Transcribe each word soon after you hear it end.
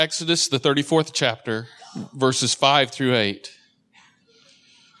Exodus, the 34th chapter, verses 5 through 8.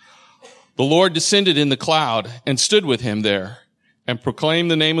 The Lord descended in the cloud and stood with him there and proclaimed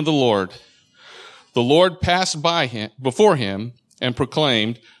the name of the Lord. The Lord passed before him and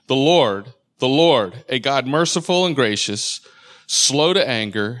proclaimed, the Lord, a God merciful and gracious, slow to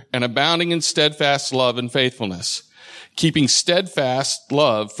anger and abounding in steadfast love and faithfulness, keeping steadfast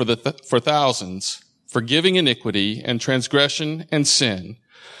love for thousands, forgiving iniquity and transgression and sin,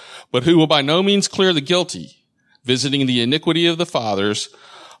 but who will by no means clear the guilty, visiting the iniquity of the fathers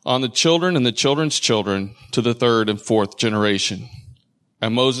on the children and the children's children to the third and fourth generation.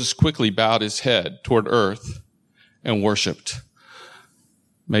 And Moses quickly bowed his head toward earth and worshiped.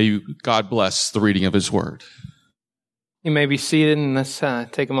 May God bless the reading of his word. You may be seated, and let's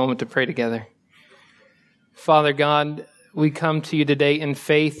take a moment to pray together. Father God, we come to you today in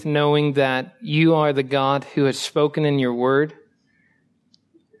faith, knowing that you are the God who has spoken in your word.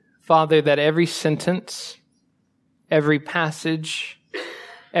 Father, that every sentence, every passage,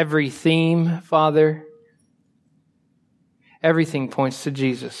 every theme, Father, everything points to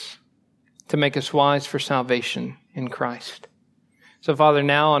Jesus to make us wise for salvation in Christ. So, Father,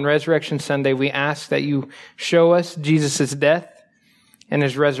 now on Resurrection Sunday, we ask that you show us Jesus' death and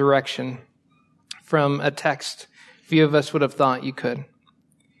his resurrection from a text few of us would have thought you could.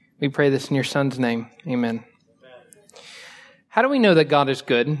 We pray this in your Son's name. Amen. How do we know that God is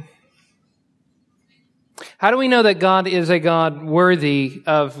good? How do we know that God is a God worthy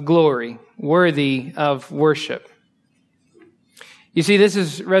of glory, worthy of worship? You see, this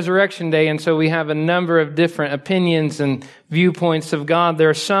is Resurrection Day, and so we have a number of different opinions and viewpoints of God. There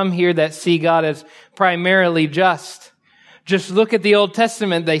are some here that see God as primarily just. Just look at the Old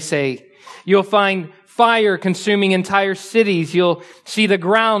Testament, they say. You'll find fire consuming entire cities. You'll see the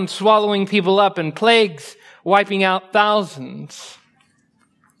ground swallowing people up and plagues wiping out thousands.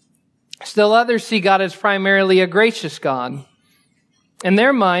 Still others see God as primarily a gracious God. In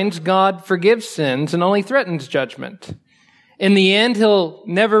their minds, God forgives sins and only threatens judgment. In the end, he'll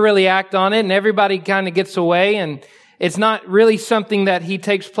never really act on it, and everybody kind of gets away, and it's not really something that he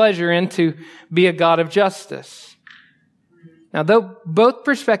takes pleasure in to be a God of justice. Now, though both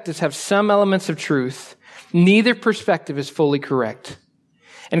perspectives have some elements of truth, neither perspective is fully correct.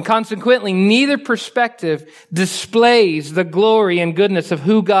 And consequently, neither perspective displays the glory and goodness of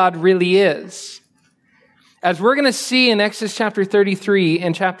who God really is. As we're going to see in Exodus chapter 33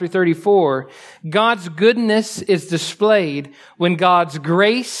 and chapter 34, God's goodness is displayed when God's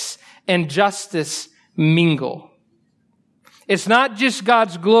grace and justice mingle. It's not just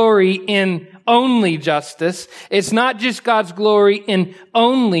God's glory in only justice. It's not just God's glory in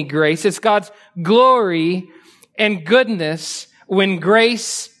only grace. It's God's glory and goodness when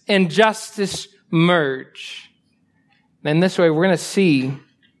grace and justice merge. And this way we're going to see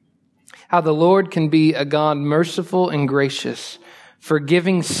how the Lord can be a God merciful and gracious,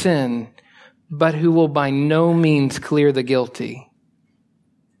 forgiving sin, but who will by no means clear the guilty.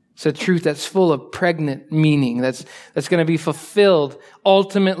 It's a truth that's full of pregnant meaning, that's going to be fulfilled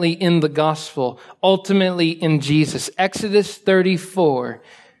ultimately in the gospel, ultimately in Jesus. Exodus 34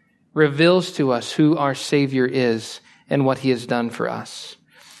 reveals to us who our Savior is and what he has done for us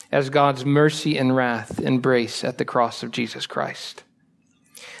as God's mercy and wrath embrace at the cross of Jesus Christ.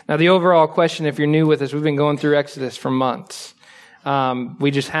 Now, the overall question, if you're new with us, we've been going through Exodus for months.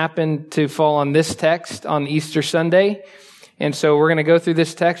 We just happened to fall on this text on Easter Sunday. And so we're going to go through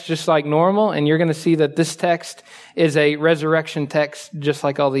this text just like normal, and you're going to see that this text is a resurrection text just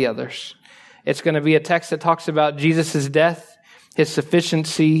like all the others. It's going to be a text that talks about Jesus' death, his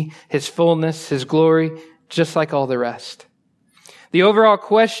sufficiency, his fullness, his glory, just like all the rest. The overall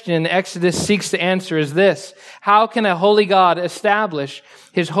question Exodus seeks to answer is this: how can a holy God establish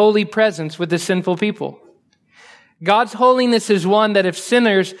his holy presence with the sinful people? God's holiness is one that if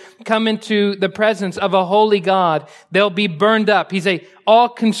sinners come into the presence of a holy God, they'll be burned up. He's a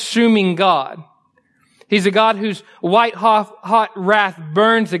all-consuming God. He's a God whose white-hot wrath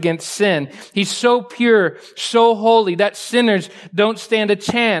burns against sin. He's so pure, so holy, that sinners don't stand a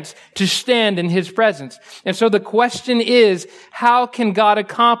chance to stand in his presence. And so the question is, how can God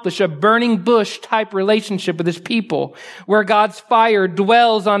accomplish a burning bush type relationship with his people, where God's fire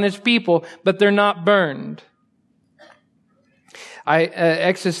dwells on his people, but they're not burned?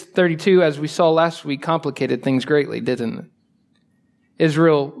 Exodus 32, as we saw last week, complicated things greatly, didn't it?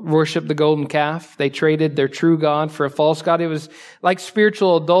 Israel worshiped the golden calf. They traded their true God for a false God. It was like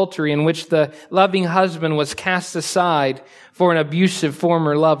spiritual adultery in which the loving husband was cast aside for an abusive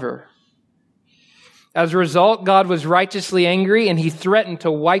former lover. As a result, God was righteously angry, and he threatened to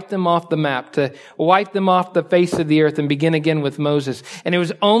wipe them off the map, to wipe them off the face of the earth and begin again with Moses. And it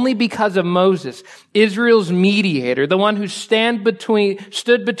was only because of Moses, Israel's mediator, the one who stood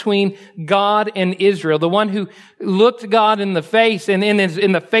between God and Israel, the one who looked God in the face and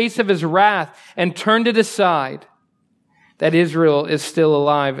in the face of his wrath and turned it aside, that Israel is still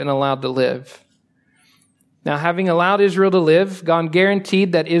alive and allowed to live. Now, having allowed Israel to live, God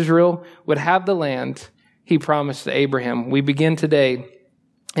guaranteed that Israel would have the land he promised to Abraham. We begin today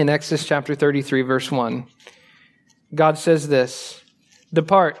in Exodus chapter 33, verse 1. God says this,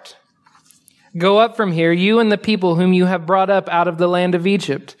 "Depart, go up from here, you and the people whom you have brought up out of the land of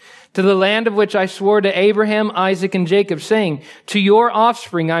Egypt, to the land of which I swore to Abraham, Isaac, and Jacob, saying, to your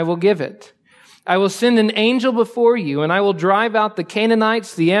offspring I will give it. I will send an angel before you, and I will drive out the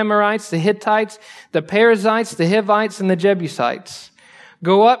Canaanites, the Amorites, the Hittites, the Perizzites, the Hivites, and the Jebusites.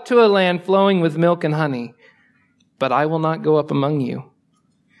 Go up to a land flowing with milk and honey, but I will not go up among you,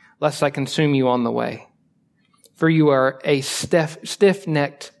 lest I consume you on the way. For you are a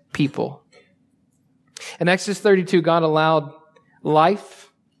stiff-necked people." In Exodus 32, God allowed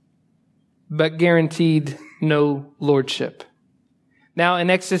life, but guaranteed no lordship. Now in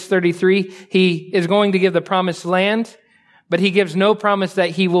Exodus 33, he is going to give the promised land, but he gives no promise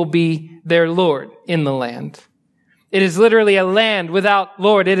that he will be their Lord in the land. It is literally a land without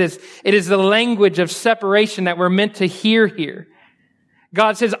Lord. It is the language of separation that we're meant to hear here.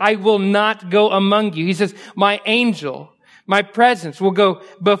 God says, I will not go among you. He says, my angel, my presence will go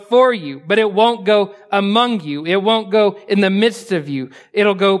before you, but it won't go among you. It won't go in the midst of you.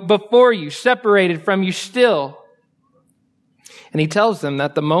 It'll go before you, separated from you still. And he tells them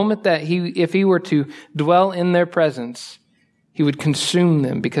that the moment that if he were to dwell in their presence, he would consume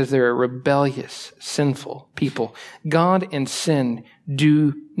them because they're a rebellious, sinful people. God and sin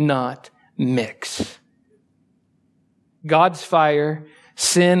do not mix. God's fire,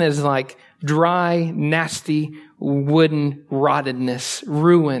 sin is like dry, nasty, wooden rottedness,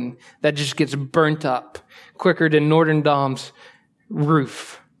 ruin that just gets burnt up quicker than Notre Dame's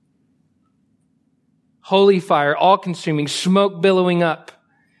roof. Holy fire, all-consuming, smoke billowing up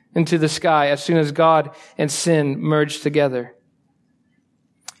into the sky as soon as God and sin merge together.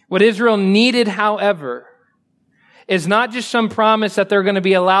 What Israel needed, however, is not just some promise that they're going to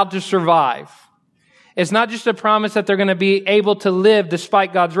be allowed to survive. It's not just a promise that they're going to be able to live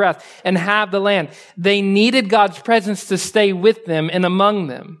despite God's wrath and have the land. They needed God's presence to stay with them and among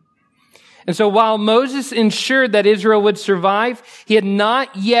them. And so while Moses ensured that Israel would survive, he had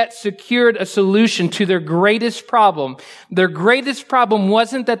not yet secured a solution to their greatest problem. Their greatest problem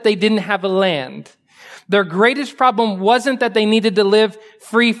wasn't that they didn't have a land. Their greatest problem wasn't that they needed to live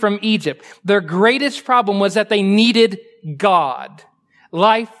free from Egypt. Their greatest problem was that they needed God.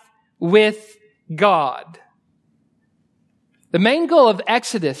 Life with God. The main goal of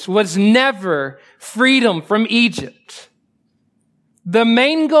Exodus was never freedom from Egypt. The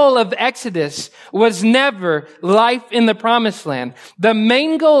main goal of Exodus was never life in the promised land. The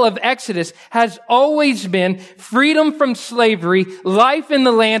main goal of Exodus has always been freedom from slavery, life in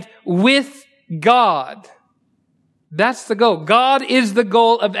the land with God. That's the goal. God is the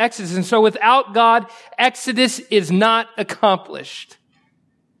goal of Exodus. And so without God, Exodus is not accomplished.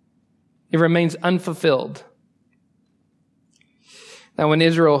 It remains unfulfilled. Now, when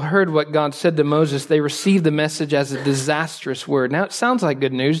Israel heard what God said to Moses, they received the message as a disastrous word. Now, it sounds like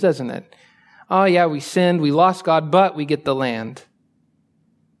good news, doesn't it? Oh, yeah, we sinned, we lost God, but we get the land.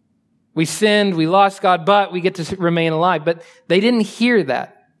 We sinned, we lost God, but we get to remain alive. But they didn't hear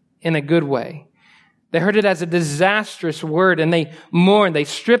that in a good way. They heard it as a disastrous word, and they mourned. They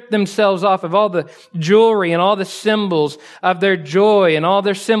stripped themselves off of all the jewelry and all the symbols of their joy and all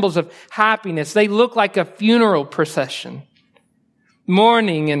their symbols of happiness. They looked like a funeral procession,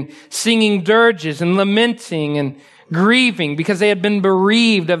 mourning and singing dirges and lamenting and grieving because they had been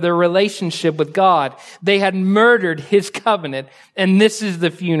bereaved of their relationship with God. They had murdered his covenant, and this is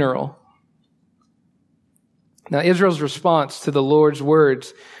the funeral. Now, Israel's response to the Lord's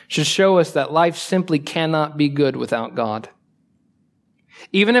words should show us that life simply cannot be good without God.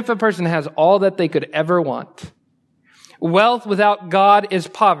 Even if a person has all that they could ever want, wealth without God is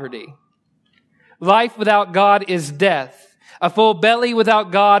poverty. Life without God is death. A full belly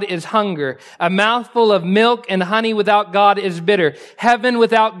without God is hunger. A mouthful of milk and honey without God is bitter. Heaven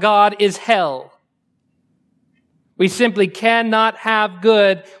without God is hell. We simply cannot have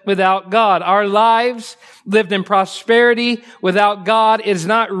good without God. Our lives lived in prosperity without God is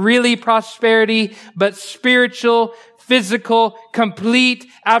not really prosperity, but spiritual, physical, complete,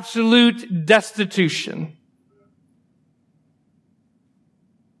 absolute destitution.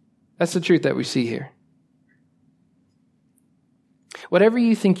 That's the truth that we see here. Whatever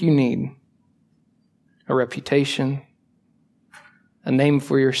you think you need, a reputation, a name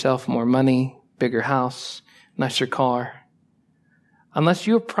for yourself, more money, bigger house, nicer car, unless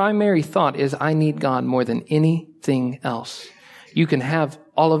your primary thought is, I need God more than anything else, you can have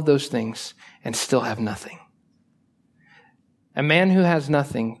all of those things and still have nothing. A man who has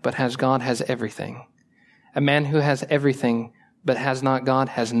nothing but has God has everything. A man who has everything but has not God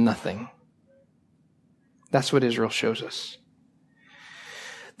has nothing. That's what Israel shows us.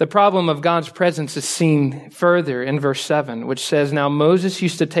 The problem of God's presence is seen further in verse 7, which says, Now Moses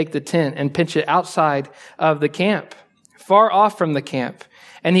used to take the tent and pitch it outside of the camp, far off from the camp,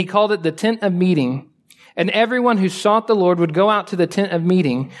 and he called it the tent of meeting. And everyone who sought the Lord would go out to the tent of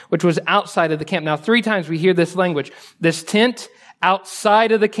meeting, which was outside of the camp. Now, 3 times we hear this language. This tent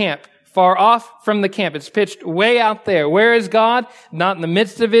outside of the camp, far off from the camp. It's pitched way out there. Where is God? Not in the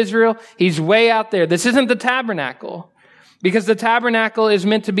midst of Israel. He's way out there. This isn't the tabernacle, because the tabernacle is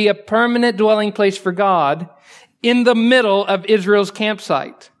meant to be a permanent dwelling place for God in the middle of Israel's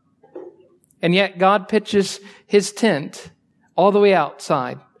campsite. And yet God pitches his tent all the way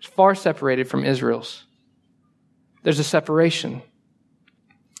outside, far separated from Israel's. There's a separation.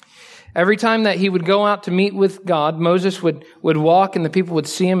 Every time that he would go out to meet with God, Moses would walk and the people would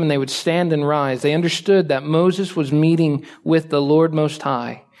see him and they would stand and rise. They understood that Moses was meeting with the Lord Most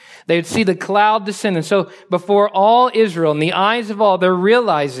High. They would see the cloud descend. And so before all Israel, in the eyes of all, they're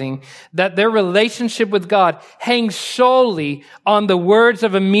realizing that their relationship with God hangs solely on the words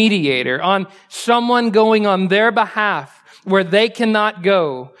of a mediator, on someone going on their behalf where they cannot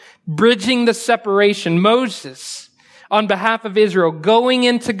go, bridging the separation. Moses, on behalf of Israel, going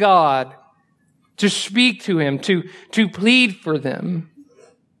into God to speak to him, to plead for them.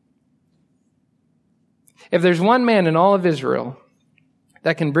 If there's one man in all of Israel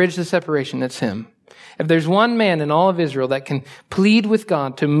that can bridge the separation, it's him. If there's one man in all of Israel that can plead with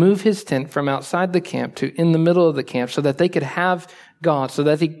God to move his tent from outside the camp to in the middle of the camp so that they could have God, so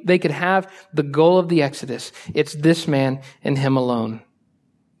that they could have the goal of the Exodus, it's this man and him alone.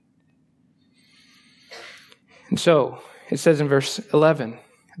 And so, it says in verse 11,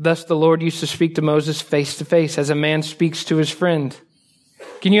 Thus the Lord used to speak to Moses face to face as a man speaks to his friend.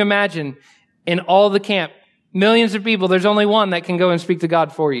 Can you imagine, in all the camp, millions of people, there's only one that can go and speak to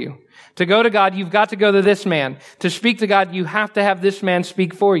God for you. To go to God, you've got to go to this man. To speak to God, you have to have this man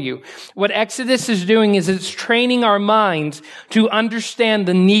speak for you. What Exodus is doing is it's training our minds to understand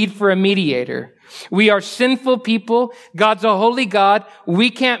the need for a mediator. We are sinful people. God's a holy God. We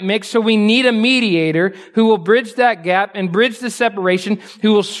can't mix, so we need a mediator who will bridge that gap and bridge the separation,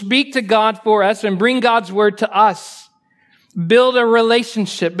 who will speak to God for us and bring God's word to us. Build a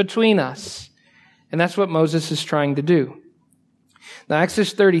relationship between us. And that's what Moses is trying to do. Now,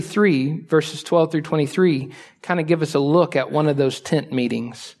 Exodus 33, verses 12 through 23, kind of give us a look at one of those tent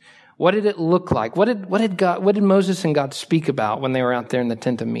meetings. What did it look like? What did Moses and God speak about when they were out there in the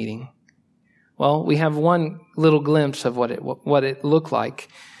tent of meeting? Well, we have one little glimpse of what it looked like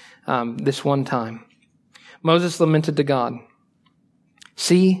this one time. Moses lamented to God,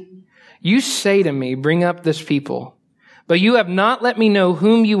 See, you say to me, bring up this people, but you have not let me know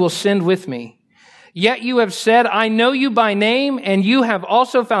whom you will send with me. Yet you have said, I know you by name, and you have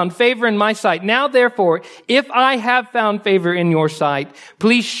also found favor in my sight. Now, therefore, if I have found favor in your sight,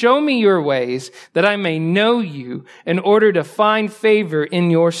 please show me your ways, that I may know you, in order to find favor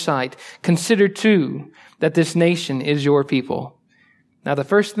in your sight. Consider, too, that this nation is your people. Now, the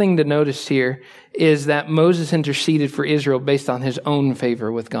first thing to notice here is that Moses interceded for Israel based on his own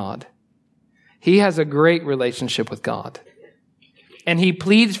favor with God. He has a great relationship with God. And he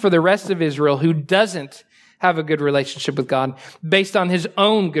pleads for the rest of Israel who doesn't have a good relationship with God based on his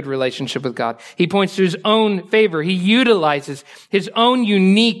own good relationship with God. He points to his own favor. He utilizes his own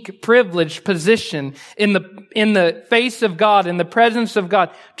unique privileged position in the face of God, in the presence of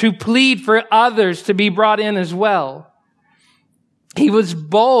God, to plead for others to be brought in as well. He was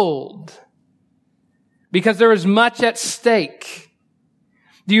bold because there was much at stake.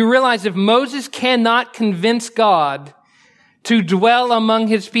 Do you realize if Moses cannot convince God to dwell among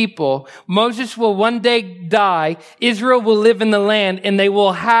his people, Moses will one day die, Israel will live in the land, and they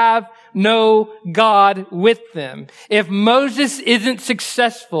will have no God with them. If Moses isn't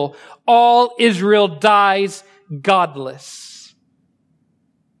successful, all Israel dies godless.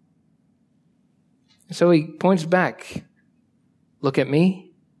 So he points back. Look at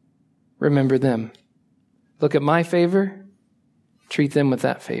me, remember them. Look at my favor, treat them with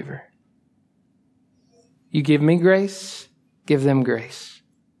that favor. You give me grace, give them grace.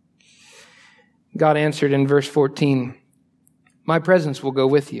 God answered in verse 14, My presence will go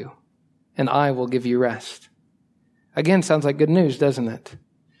with you, and I will give you rest. Again, sounds like good news, doesn't it?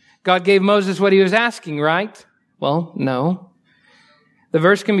 God gave Moses what he was asking, right? Well, no. The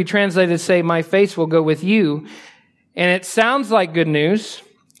verse can be translated to say, my face will go with you. And it sounds like good news.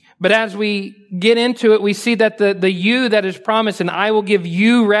 But as we get into it, we see that the you that is promised, and I will give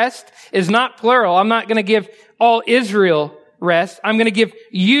you rest, is not plural. I'm not going to give all Israel rest. I'm going to give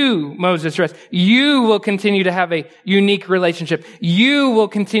you, Moses, rest. You will continue to have a unique relationship. You will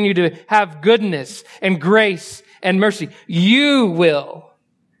continue to have goodness and grace and mercy. You will.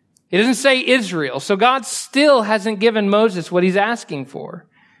 It doesn't say Israel. So God still hasn't given Moses what he's asking for.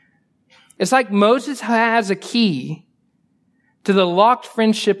 It's like Moses has a key to the locked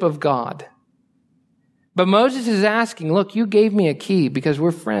friendship of God. But Moses is asking, look, you gave me a key because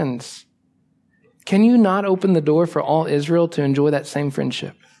we're friends. Can you not open the door for all Israel to enjoy that same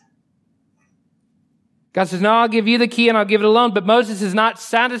friendship? God says, no, I'll give you the key and I'll give it alone. But Moses is not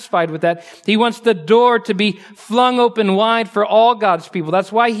satisfied with that. He wants the door to be flung open wide for all God's people.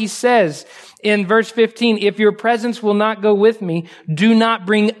 That's why he says in verse 15, if your presence will not go with me, do not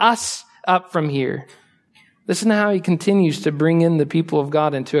bring us up from here. Listen to how he continues to bring in the people of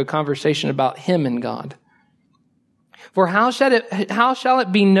God into a conversation about him and God. For how shall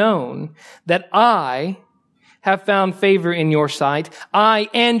it be known that I have found favor in your sight, I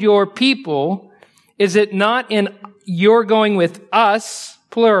and your people? Is it not in your going with us,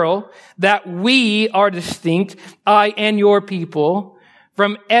 plural, that we are distinct, I and your people,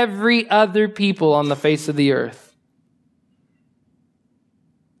 from every other people on the face of the earth?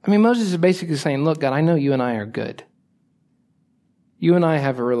 I mean, Moses is basically saying, look, God, I know you and I are good. You and I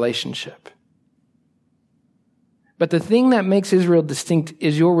have a relationship. But the thing that makes Israel distinct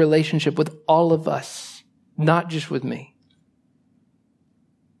is your relationship with all of us, not just with me.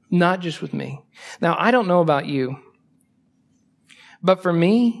 Not just with me. Now, I don't know about you, but for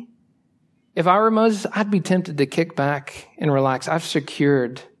me, if I were Moses, I'd be tempted to kick back and relax. I've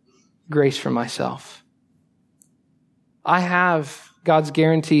secured grace for myself. I have God's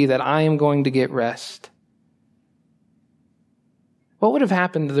guarantee that I am going to get rest. What would have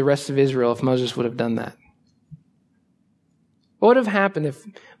happened to the rest of Israel if Moses would have done that? What would have happened if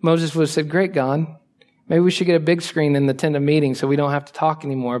Moses would have said, great, God, maybe we should get a big screen in the tent of meeting so we don't have to talk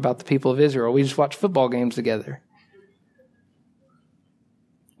anymore about the people of Israel. We just watch football games together.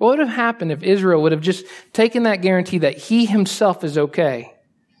 What would have happened if Israel would have just taken that guarantee that he himself is okay?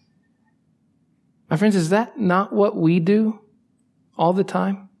 My friends, is that not what we do all the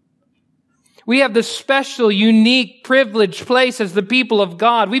time? We have this special, unique, privileged place as the people of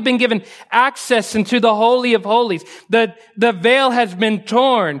God. We've been given access into the Holy of Holies. The veil has been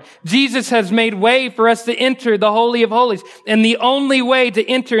torn. Jesus has made way for us to enter the Holy of Holies. And the only way to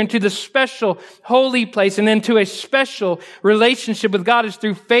enter into the special holy place and into a special relationship with God is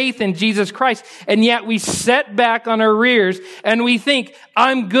through faith in Jesus Christ. And yet we set back on our rears and we think,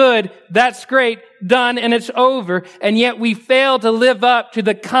 I'm good, that's great, done, and it's over. And yet we fail to live up to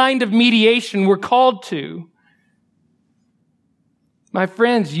the kind of mediation we're called to. My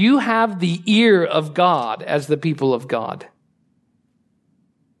friends, you have the ear of God as the people of God.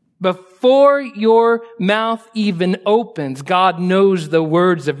 Before your mouth even opens, God knows the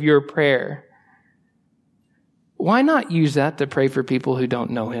words of your prayer. Why not use that to pray for people who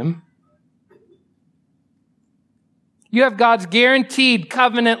don't know him? You have God's guaranteed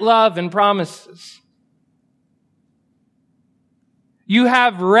covenant love and promises. You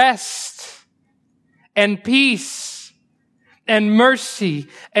have rest and peace and mercy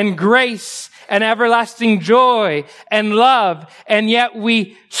and grace and everlasting joy and love, and yet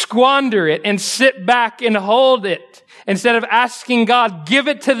we squander it and sit back and hold it instead of asking God, give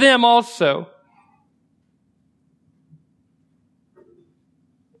it to them also.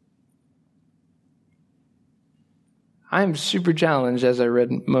 I am super challenged as I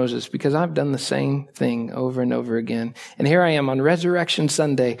read Moses because I've done the same thing over and over again. And here I am on Resurrection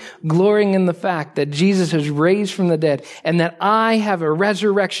Sunday, glorying in the fact that Jesus has raised from the dead and that I have a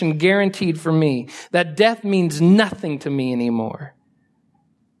resurrection guaranteed for me, that death means nothing to me anymore.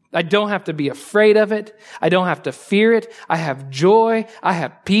 I don't have to be afraid of it. I don't have to fear it. I have joy. I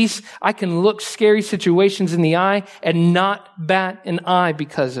have peace. I can look scary situations in the eye and not bat an eye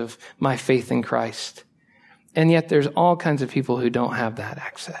because of my faith in Christ. And yet there's all kinds of people who don't have that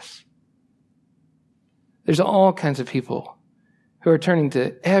access. There's all kinds of people who are turning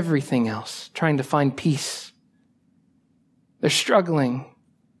to everything else, trying to find peace. They're struggling.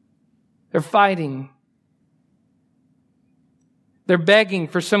 They're fighting. They're begging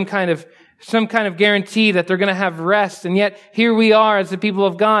for some kind of guarantee that they're going to have rest. And yet here we are as the people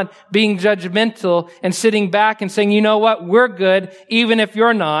of God being judgmental and sitting back and saying, you know what? We're good, even if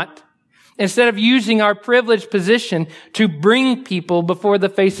you're not. instead of using our privileged position to bring people before the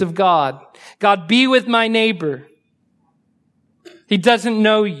face of God. God, be with my neighbor. He doesn't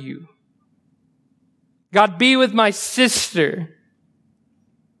know you. God, be with my sister.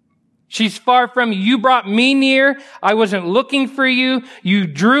 She's far from you. You brought me near. I wasn't looking for you. You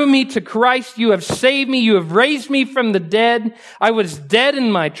drew me to Christ. You have saved me. You have raised me from the dead. I was dead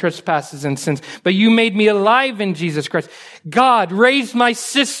in my trespasses and sins, but you made me alive in Jesus Christ. God, raised my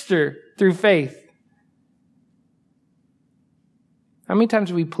sister through faith. How many times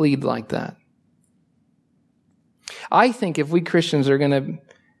do we plead like that? I think if we Christians are going to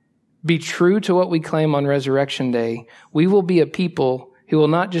be true to what we claim on Resurrection Day, we will be a people who will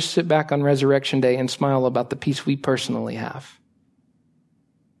not just sit back on Resurrection Day and smile about the peace we personally have,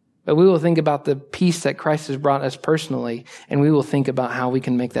 but we will think about the peace that Christ has brought us personally, and we will think about how we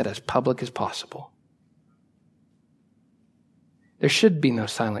can make that as public as possible. There should be no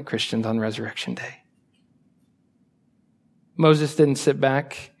silent Christians on Resurrection Day. Moses didn't sit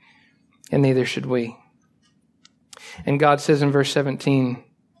back, and neither should we. And God says in verse 17,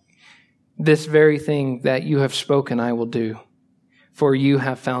 "This very thing that you have spoken I will do, for you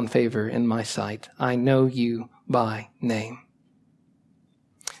have found favor in my sight. I know you by name."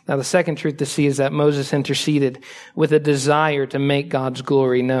 Now, the second truth to see is that Moses interceded with a desire to make God's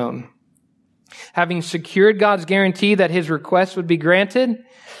glory known. Having secured God's guarantee that his request would be granted,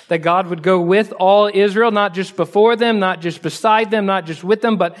 that God would go with all Israel, not just before them, not just beside them, not just with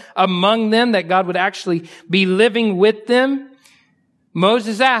them, but among them, that God would actually be living with them,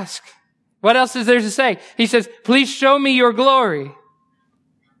 Moses asked, what else is there to say? He says, "Please show me your glory."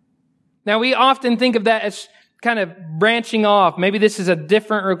 Now, we often think of that as kind of branching off. Maybe this is a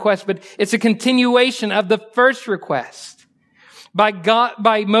different request, but it's a continuation of the first request.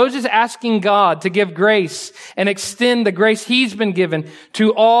 By Moses asking God to give grace and extend the grace he's been given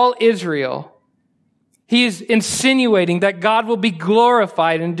to all Israel, he is insinuating that God will be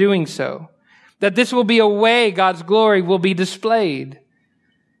glorified in doing so. That this will be a way God's glory will be displayed.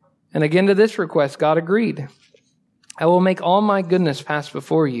 And again, to this request, God agreed. "I will make all my goodness pass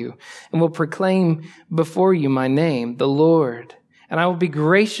before you, and will proclaim before you my name, the Lord. And I will be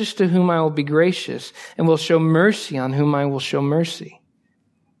gracious to whom I will be gracious, and will show mercy on whom I will show mercy."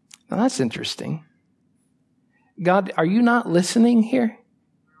 Now that's interesting. God, are you not listening here?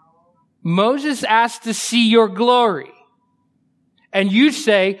 Moses asked to see your glory. And you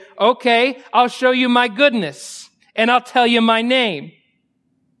say, "Okay, I'll show you my goodness, and I'll tell you my name."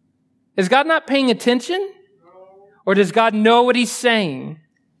 Is God not paying attention? Or does God know what he's saying?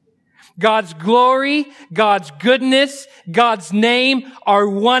 God's glory, God's goodness, God's name are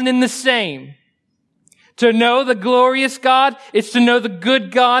one and the same. To know the glorious God, it's to know the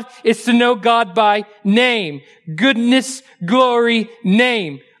good God, it's to know God by name. Goodness, glory,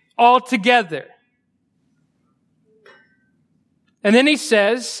 name, all together. And then he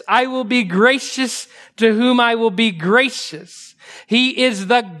says, "I will be gracious to whom I will be gracious." He is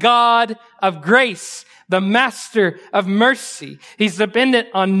the God of grace, the master of mercy. He's dependent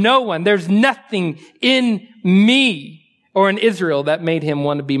on no one. There's nothing in me or in Israel that made him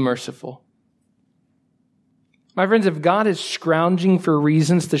want to be merciful. My friends, if God is scrounging for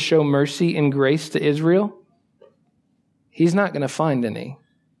reasons to show mercy and grace to Israel, he's not going to find any.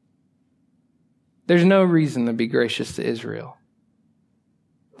 There's no reason to be gracious to Israel.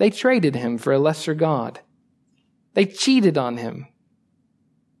 They traded him for a lesser God. They cheated on him.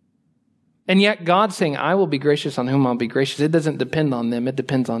 And yet God's saying, "I will be gracious on whom I'll be gracious." It doesn't depend on them. It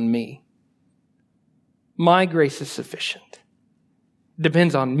depends on me. My grace is sufficient. It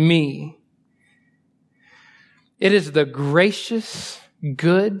depends on me. It is the gracious,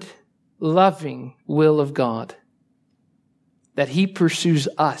 good, loving will of God that he pursues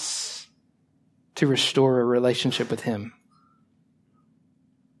us to restore a relationship with him.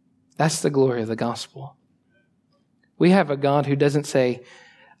 That's the glory of the gospel. We have a God who doesn't say,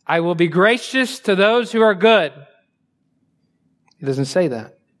 "I will be gracious to those who are good." He doesn't say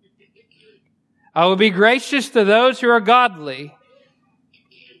that. "I will be gracious to those who are godly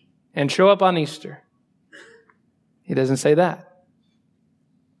and show up on Easter." He doesn't say that.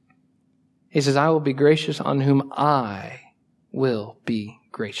 He says, "I will be gracious on whom I will be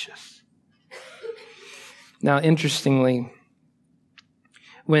gracious." Now, interestingly,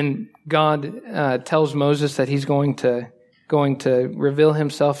 when God tells Moses that he's going to reveal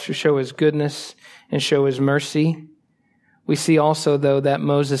himself to show his goodness and show his mercy, we see also, though, that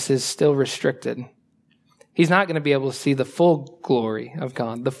Moses is still restricted. He's not going to be able to see the full glory of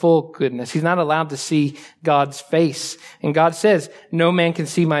God, the full goodness. He's not allowed to see God's face. And God says, no man can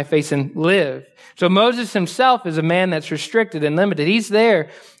see my face and live. So Moses himself is a man that's restricted and limited. He's there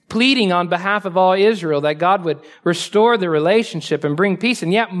pleading on behalf of all Israel that God would restore the relationship and bring peace.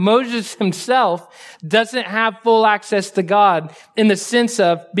 And yet Moses himself doesn't have full access to God in the sense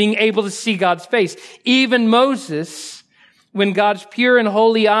of being able to see God's face. Even Moses, when God's pure and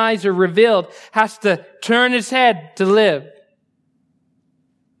holy eyes are revealed, has to turn his head to live.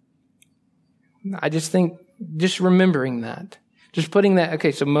 I just think, just remembering that, just putting that,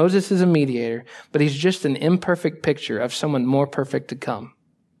 okay, so Moses is a mediator, but he's just an imperfect picture of someone more perfect to come.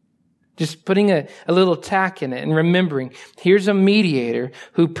 Just putting a little tack in it and remembering, here's a mediator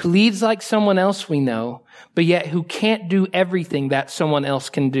who pleads like someone else we know, but yet who can't do everything that someone else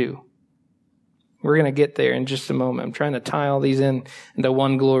can do. We're going to get there in just a moment. I'm trying to tie all these into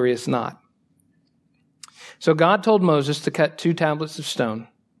one glorious knot. So God told Moses to cut 2 tablets of stone,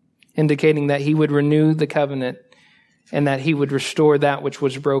 indicating that he would renew the covenant and that he would restore that which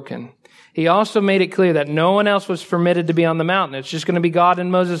was broken. He also made it clear that no one else was permitted to be on the mountain. It's just going to be God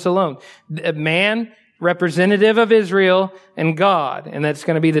and Moses alone. A man, representative of Israel, and God. And that's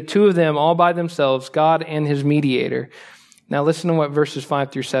going to be the two of them all by themselves, God and his mediator. Now listen to what verses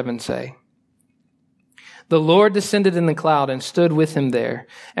 5 through 7 say. The Lord descended in the cloud and stood with him there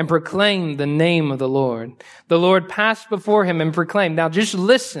and proclaimed the name of the Lord. The Lord passed before him and proclaimed. Now just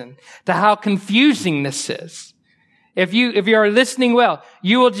listen to how confusing this is. If you are listening well,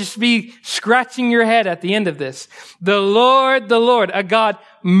 you will just be scratching your head at the end of this. The Lord, a God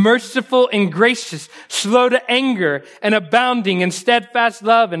merciful and gracious, slow to anger and abounding in steadfast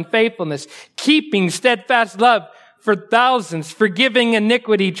love and faithfulness, keeping steadfast love for thousands, forgiving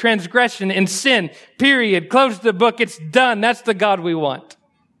iniquity, transgression, and sin. Period. Close the book. It's done. That's the God we want.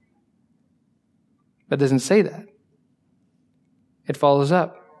 But it doesn't say that. It follows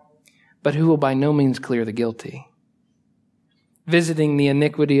up. But who will by no means clear the guilty, visiting the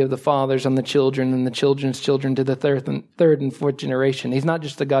iniquity of the fathers on the children and the children's children to the third and fourth generation. He's not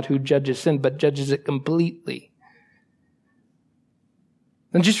just a God who judges sin, but judges it completely.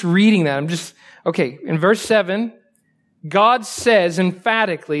 And just reading that, in verse 7, God says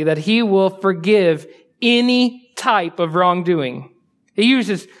emphatically that he will forgive any type of wrongdoing. He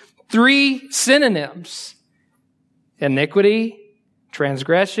uses 3 synonyms: iniquity,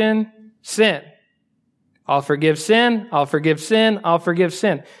 transgression, sin. I'll forgive sin, I'll forgive sin, I'll forgive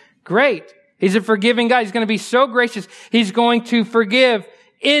sin. Great. He's a forgiving God. He's going to be so gracious. He's going to forgive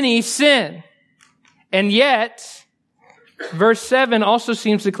any sin. And yet, verse 7 also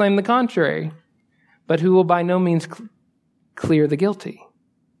seems to claim the contrary. But who will by no means clear the guilty?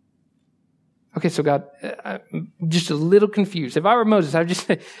 Okay, so God, I'm just a little confused. If I were Moses, I would just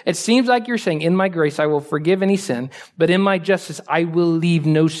say, it seems like you're saying, in my grace I will forgive any sin, but in my justice I will leave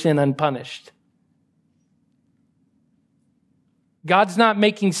no sin unpunished. God's not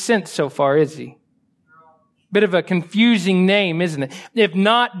making sense so far, is he? Bit of a confusing name, isn't it? If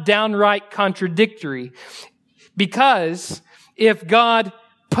not downright contradictory. Because if God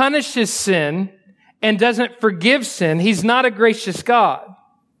punishes sin and doesn't forgive sin, he's not a gracious God.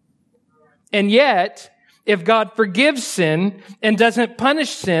 And yet, if God forgives sin and doesn't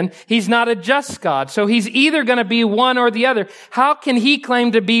punish sin, he's not a just God. So he's either going to be one or the other. How can he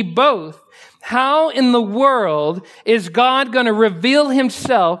claim to be both? How in the world is God going to reveal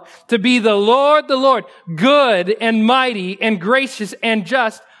himself to be the Lord, good and mighty and gracious and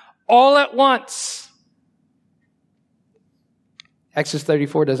just all at once? Exodus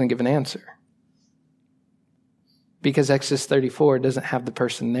 34 doesn't give an answer, because Exodus 34 doesn't have the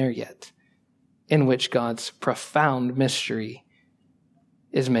person there yet in which God's profound mystery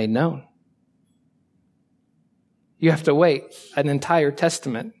is made known. You have to wait an entire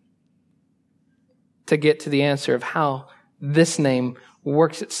testament to get to the answer of how this name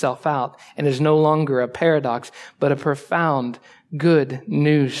works itself out and is no longer a paradox, but a profound good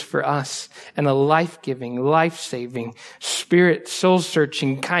news for us and a life-giving, life-saving, spirit,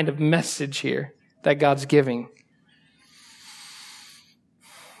 soul-searching kind of message here that God's giving.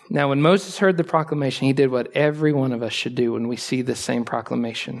 Now, when Moses heard the proclamation, he did what every one of us should do when we see this same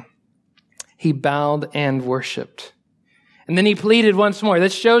proclamation. He bowed and worshiped. And then he pleaded once more.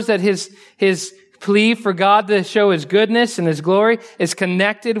 This shows that his plea for God to show his goodness and his glory is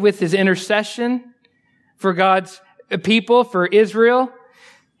connected with his intercession for God's people, for Israel.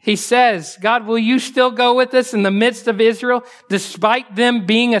 He says, God, will you still go with us in the midst of Israel, despite them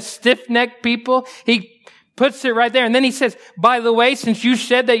being a stiff-necked people? He puts it right there. And then he says, by the way, since you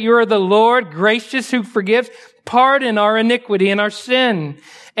said that you are the Lord, gracious, who forgives, pardon our iniquity and our sin,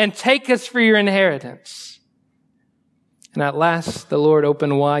 and take us for your inheritance. And at last, the Lord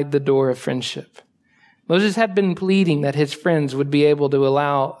opened wide the door of friendship. Moses had been pleading that his friends would be able to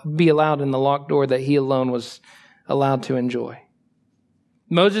be allowed in the locked door that he alone was allowed to enjoy.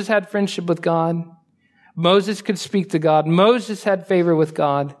 Moses had friendship with God. Moses could speak to God. Moses had favor with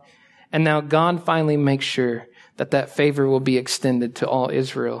God. And now God finally makes sure that that favor will be extended to all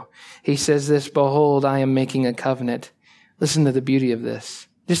Israel. He says this, "Behold, I am making a covenant." Listen to the beauty of this.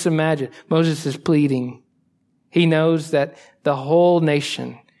 Just imagine, Moses is pleading. He knows that the whole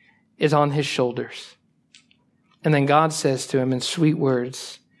nation is on his shoulders. And then God says to him in sweet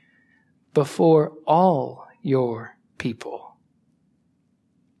words, "Before all your people,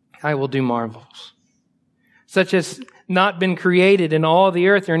 I will do marvels, such as not been created in all the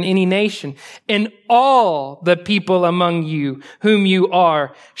earth or in any nation. And all the people among you whom you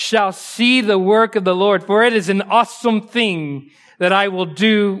are shall see the work of the Lord, for it is an awesome thing that I will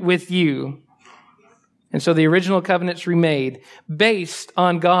do with you." And so the original covenant's remade based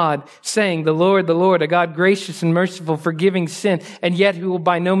on God saying, the Lord, a God gracious and merciful, forgiving sin, and yet who will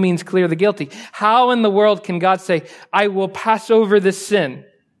by no means clear the guilty. How in the world can God say, "I will pass over this sin"?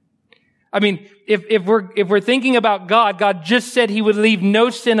 I mean, if we're thinking about God, God just said he would leave no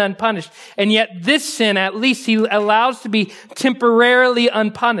sin unpunished. And yet this sin, at least he allows to be temporarily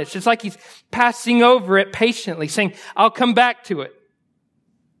unpunished. It's like he's passing over it patiently, saying, "I'll come back to it."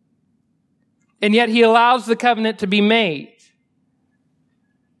 And yet he allows the covenant to be made.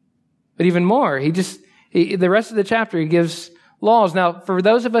 But even more, the rest of the chapter, he gives laws. Now, for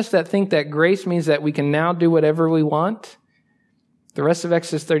those of us that think that grace means that we can now do whatever we want, the rest of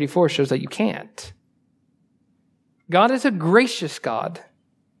Exodus 34 shows that you can't. God is a gracious God.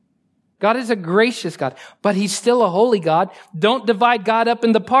 God is a gracious God, but he's still a holy God. Don't divide God up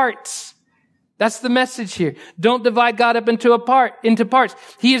into parts. That's the message here. Don't divide God up into parts.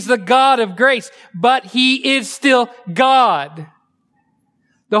 He is the God of grace, but he is still God.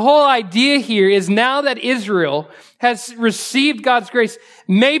 The whole idea here is now that Israel has received God's grace,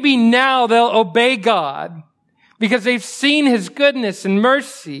 maybe now they'll obey God because they've seen his goodness and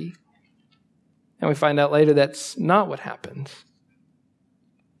mercy. And we find out later that's not what happens.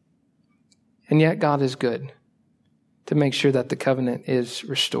 And yet God is good to make sure that the covenant is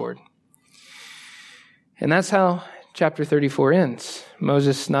restored. And that's how chapter 34 ends.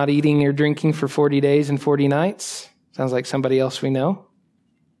 Moses not eating or drinking for 40 days and 40 nights. Sounds like somebody else we know.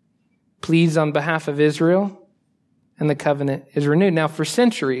 Pleads on behalf of Israel, and the covenant is renewed. Now, for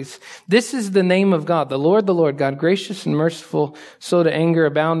centuries, this is the name of God, the Lord, God gracious and merciful, slow to anger,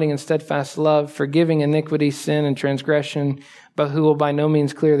 abounding in steadfast love, forgiving iniquity, sin, and transgression, but who will by no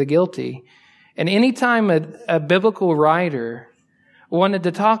means clear the guilty. And anytime a biblical writer wanted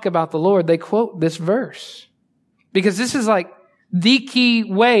to talk about the Lord, they quote this verse. Because this is like the key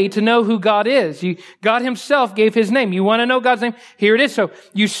way to know who God is. God himself gave his name. You want to know God's name? Here it is. So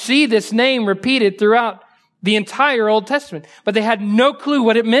you see this name repeated throughout the entire Old Testament, but they had no clue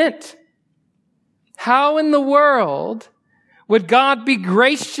what it meant. How in the world would God be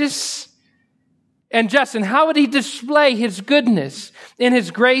gracious and just? And how would he display his goodness in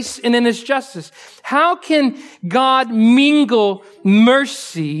his grace and in his justice? How can God mingle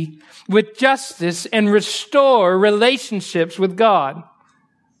mercy with justice and restore relationships with God?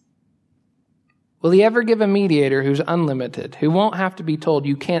 Will he ever give a mediator who's unlimited, who won't have to be told,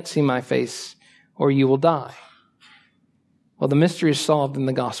 "You can't see my face or you will die"? Well, the mystery is solved in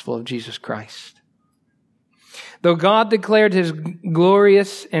the gospel of Jesus Christ. Though God declared his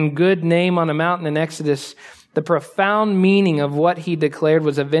glorious and good name on a mountain in Exodus, the profound meaning of what he declared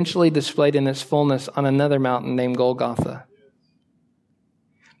was eventually displayed in its fullness on another mountain named Golgotha.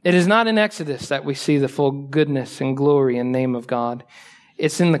 It is not in Exodus that we see the full goodness and glory and name of God.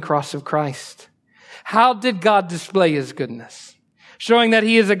 It's in the cross of Christ. How did God display his goodness? Showing that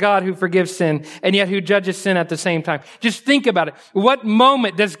he is a God who forgives sin and yet who judges sin at the same time. Just think about it. What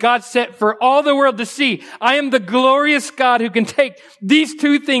moment does God set for all the world to see? I am the glorious God who can take these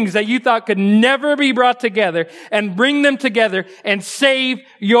two things that you thought could never be brought together and bring them together and save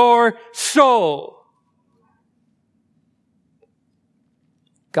your soul.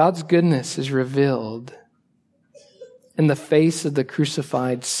 God's goodness is revealed in the face of the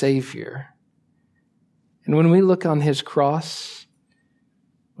crucified Savior. And when we look on his cross,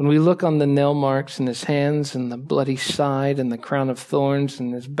 when we look on the nail marks in his hands and the bloody side and the crown of thorns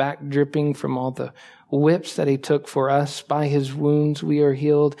and his back dripping from all the whips that he took for us, by his wounds we are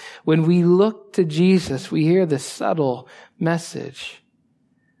healed. When we look to Jesus, we hear the subtle message.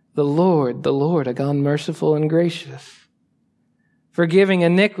 The Lord, a God merciful and gracious, forgiving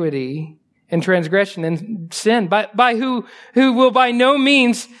iniquity and transgression and sin, by who will by no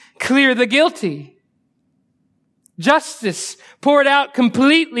means clear the guilty. Justice poured out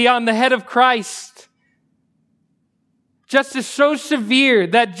completely on the head of Christ. Justice so severe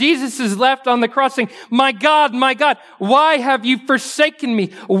that Jesus is left on the cross saying, my God, why have you forsaken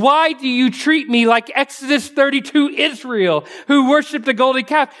me? Why do you treat me like Exodus 32 Israel, who worshiped the golden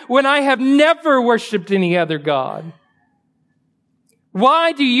calf, when I have never worshiped any other God?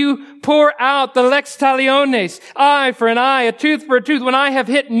 Why do you pour out the lex talionis, eye for an eye, a tooth for a tooth, when I have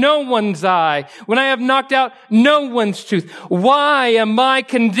hit no one's eye, when I have knocked out no one's tooth? Why am I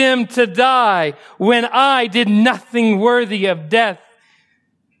condemned to die when I did nothing worthy of death?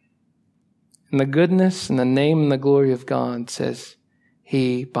 And the goodness and the name and the glory of God says,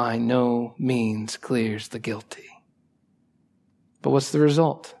 He by no means clears the guilty. But what's the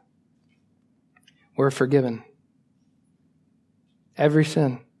result? We're forgiven. Every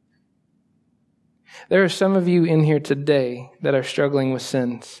sin. There are some of you in here today that are struggling with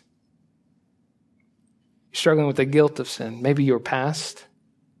sins. You're struggling with the guilt of sin. Maybe your past.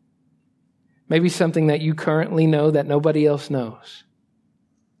 Maybe something that you currently know that nobody else knows.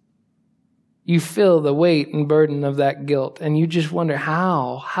 You feel the weight and burden of that guilt, and you just wonder,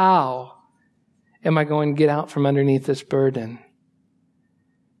 how am I going to get out from underneath this burden?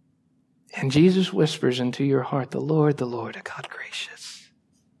 And Jesus whispers into your heart, the Lord, a God gracious,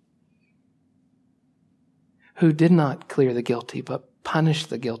 who did not clear the guilty, but punished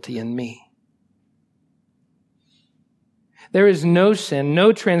the guilty in me. There is no sin,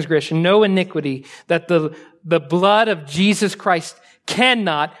 no transgression, no iniquity that the blood of Jesus Christ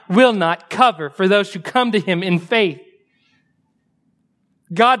cannot, will not cover for those who come to Him in faith.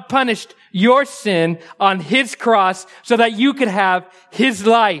 God punished your sin on His cross so that you could have His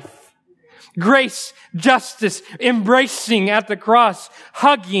life. Grace, justice, embracing at the cross,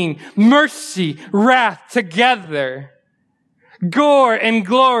 hugging, mercy, wrath together. Gore and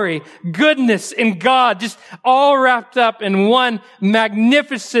glory, goodness and God, just all wrapped up in one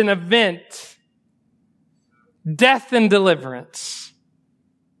magnificent event. Death and deliverance.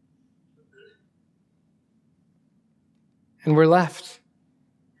 And we're left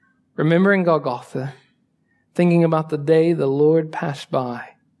remembering Golgotha, thinking about the day the Lord passed by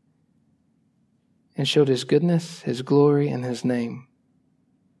and showed His goodness, His glory, and His name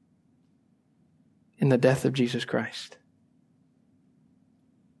in the death of Jesus Christ.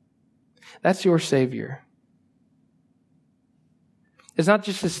 That's your Savior. It's not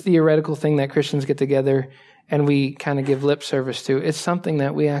just this theoretical thing that Christians get together and we kind of give lip service to. It's something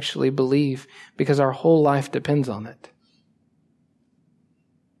that we actually believe because our whole life depends on it.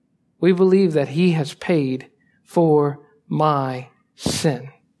 We believe that He has paid for my sin.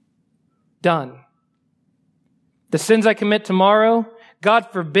 Done. The sins I commit tomorrow, God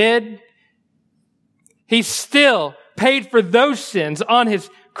forbid, He still paid for those sins on His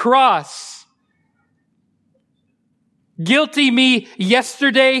cross. Guilty me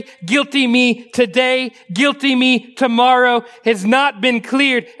yesterday, guilty me today, guilty me tomorrow has not been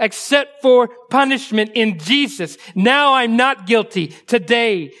cleared except for punishment in Jesus. Now I'm not guilty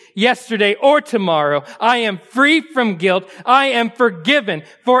today, yesterday, or tomorrow. I am free from guilt. I am forgiven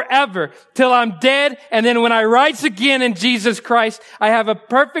forever till I'm dead. And then when I rise again in Jesus Christ, I have a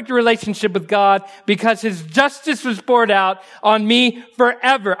perfect relationship with God because His justice was poured out on me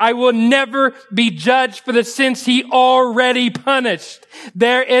forever. I will never be judged for the sins He already punished.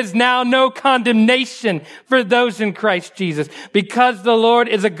 There is now no condemnation for those in Christ Jesus because the Lord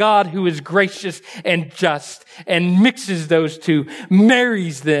is a God who is gracious and just and mixes those two,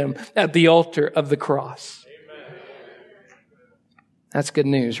 marries them at the altar of the cross. Amen. That's good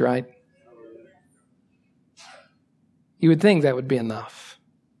news, right? You would think that would be enough.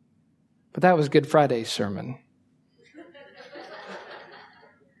 But that was Good Friday's sermon.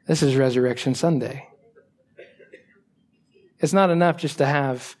 This is Resurrection Sunday. It's not enough just to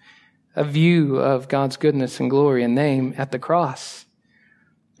have a view of God's goodness and glory and name at the cross,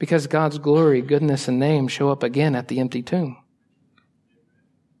 because God's glory, goodness, and name show up again at the empty tomb.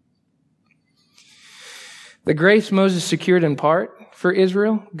 The grace Moses secured in part for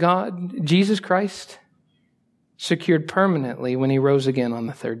Israel, God, Jesus Christ, secured permanently when He rose again on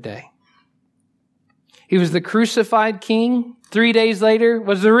the third day. He was the crucified King. 3 days later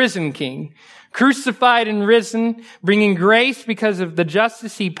was the risen King. Crucified and risen, bringing grace because of the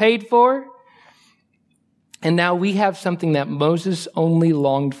justice He paid for. And now we have something that Moses only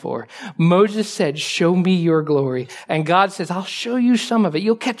longed for. Moses said, show me your glory. And God says, I'll show you some of it.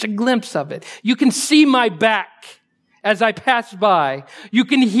 You'll catch a glimpse of it. You can see my back as I pass by. You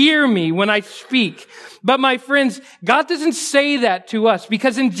can hear me when I speak. But my friends, God doesn't say that to us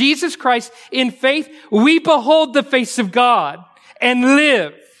because in Jesus Christ, in faith, we behold the face of God and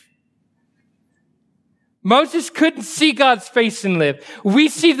live. Moses couldn't see God's face and live. We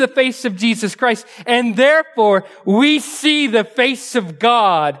see the face of Jesus Christ, and therefore we see the face of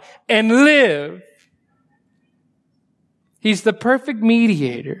God and live. He's the perfect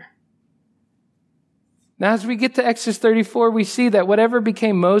mediator. Now, as we get to Exodus 34, we see that whatever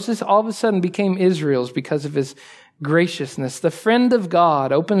became Moses all of a sudden became Israel's because of his graciousness. The friend of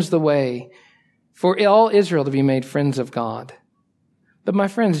God opens the way for all Israel to be made friends of God. But my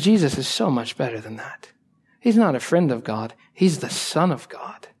friends, Jesus is so much better than that. He's not a friend of God. He's the Son of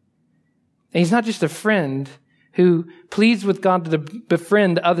God. And he's not just a friend who pleads with God to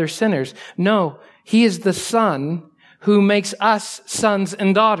befriend other sinners. No, he is the Son who makes us sons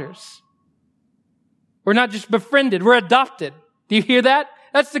and daughters. We're not just befriended, we're adopted. Do you hear that?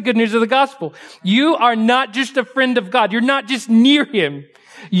 That's the good news of the gospel. You are not just a friend of God. You're not just near him.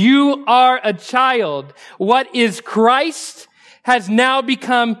 You are a child. What is Christ has now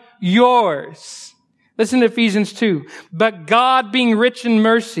become yours. Listen to Ephesians 2. But God, being rich in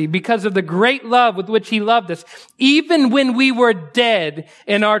mercy, because of the great love with which he loved us, even when we were dead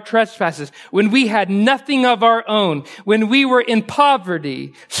in our trespasses, when we had nothing of our own, when we were in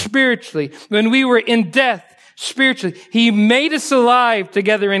poverty spiritually, when we were in death spiritually, he made us alive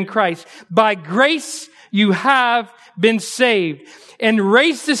together in Christ. By grace you have been saved, and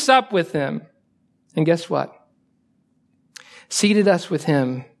raised us up with him. And guess what? Seated us with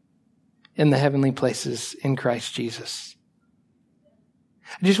him in the heavenly places in Christ Jesus.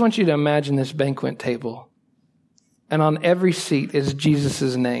 I just want you to imagine this banquet table, and on every seat is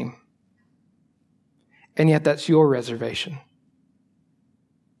Jesus' name. And yet that's your reservation.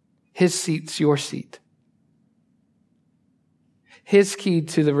 His seat's your seat. His key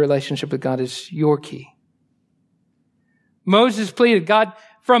to the relationship with God is your key. Moses pleaded, God,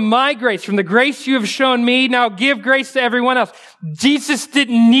 from my grace, from the grace you have shown me, now give grace to everyone else. Jesus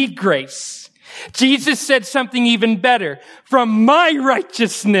didn't need grace. Jesus said something even better. From my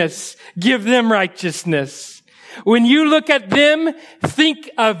righteousness, give them righteousness. When you look at them, think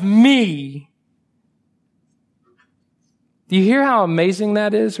of me. Do you hear how amazing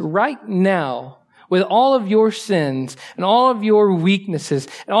that is? Right now, with all of your sins and all of your weaknesses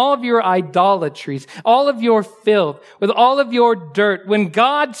and all of your idolatries, all of your filth, with all of your dirt, when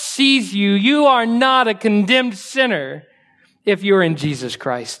God sees you, you are not a condemned sinner if you're in Jesus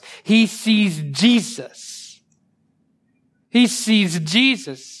Christ. He sees Jesus. He sees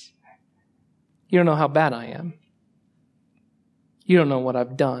Jesus. You don't know how bad I am. You don't know what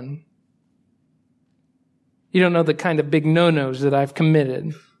I've done. You don't know the kind of big no-nos that I've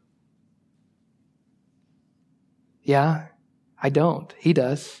committed. Yeah, I don't. He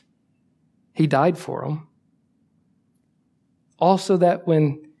does. He died for them. Also that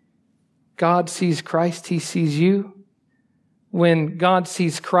when God sees Christ, he sees you. When God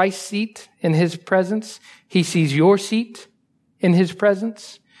sees Christ's seat in his presence, he sees your seat in his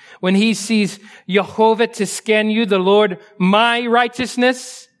presence. When he sees Jehovah Tsidkenu, the Lord, my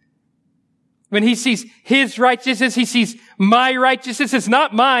righteousness, when he sees his righteousness, he sees my righteousness. It's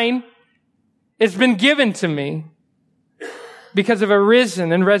not mine. It's been given to me because of a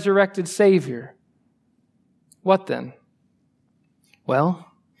risen and resurrected Savior. What then?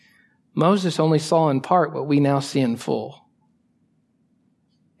 Well, Moses only saw in part what we now see in full.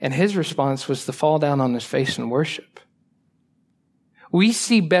 And his response was to fall down on his face and worship. We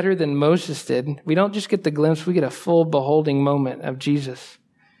see better than Moses did. We don't just get the glimpse, we get a full beholding moment of Jesus.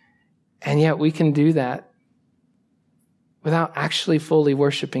 And yet we can do that without actually fully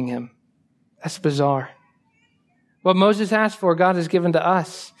worshiping him. That's bizarre. What Moses asked for, God has given to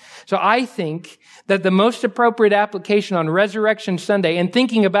us. So I think that the most appropriate application on Resurrection Sunday and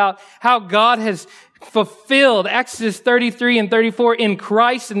thinking about how God has fulfilled Exodus 33 and 34 in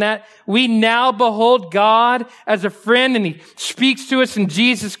Christ, and that we now behold God as a friend and he speaks to us in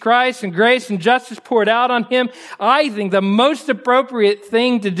Jesus Christ and grace and justice poured out on him. I think the most appropriate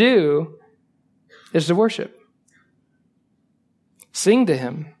thing to do is to worship. Sing to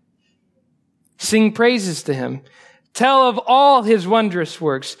him. Sing praises to him. Tell of all his wondrous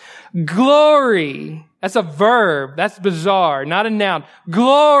works. Glory. That's a verb. That's bizarre, not a noun.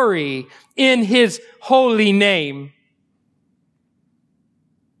 Glory in his holy name.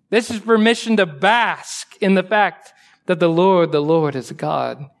 This is permission to bask in the fact that the Lord is a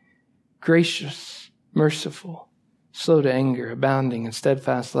God, gracious, merciful, slow to anger, abounding in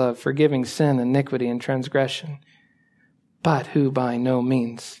steadfast love, forgiving sin, iniquity, and transgression, but who by no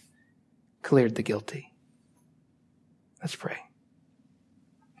means cleared the guilty. Let's pray.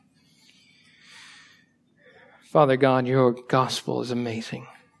 Father God, your gospel is amazing.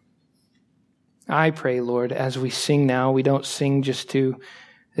 I pray, Lord, as we sing now, we don't sing just to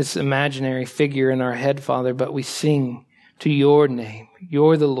this imaginary figure in our head, Father, but we sing to your name.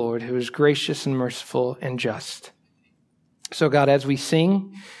 You're the Lord who is gracious and merciful and just. So God, as we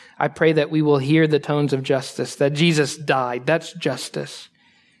sing, I pray that we will hear the tones of justice, that Jesus died. That's justice.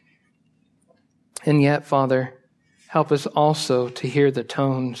 And yet, Father, help us also to hear the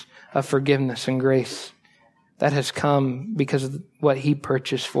tones of forgiveness and grace that has come because of what he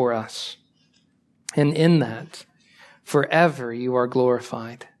purchased for us. And in that, forever you are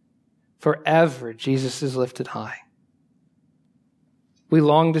glorified. Forever Jesus is lifted high. We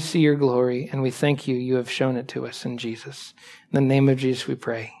long to see your glory, and we thank you. You have shown it to us in Jesus. In the name of Jesus we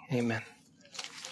pray. Amen.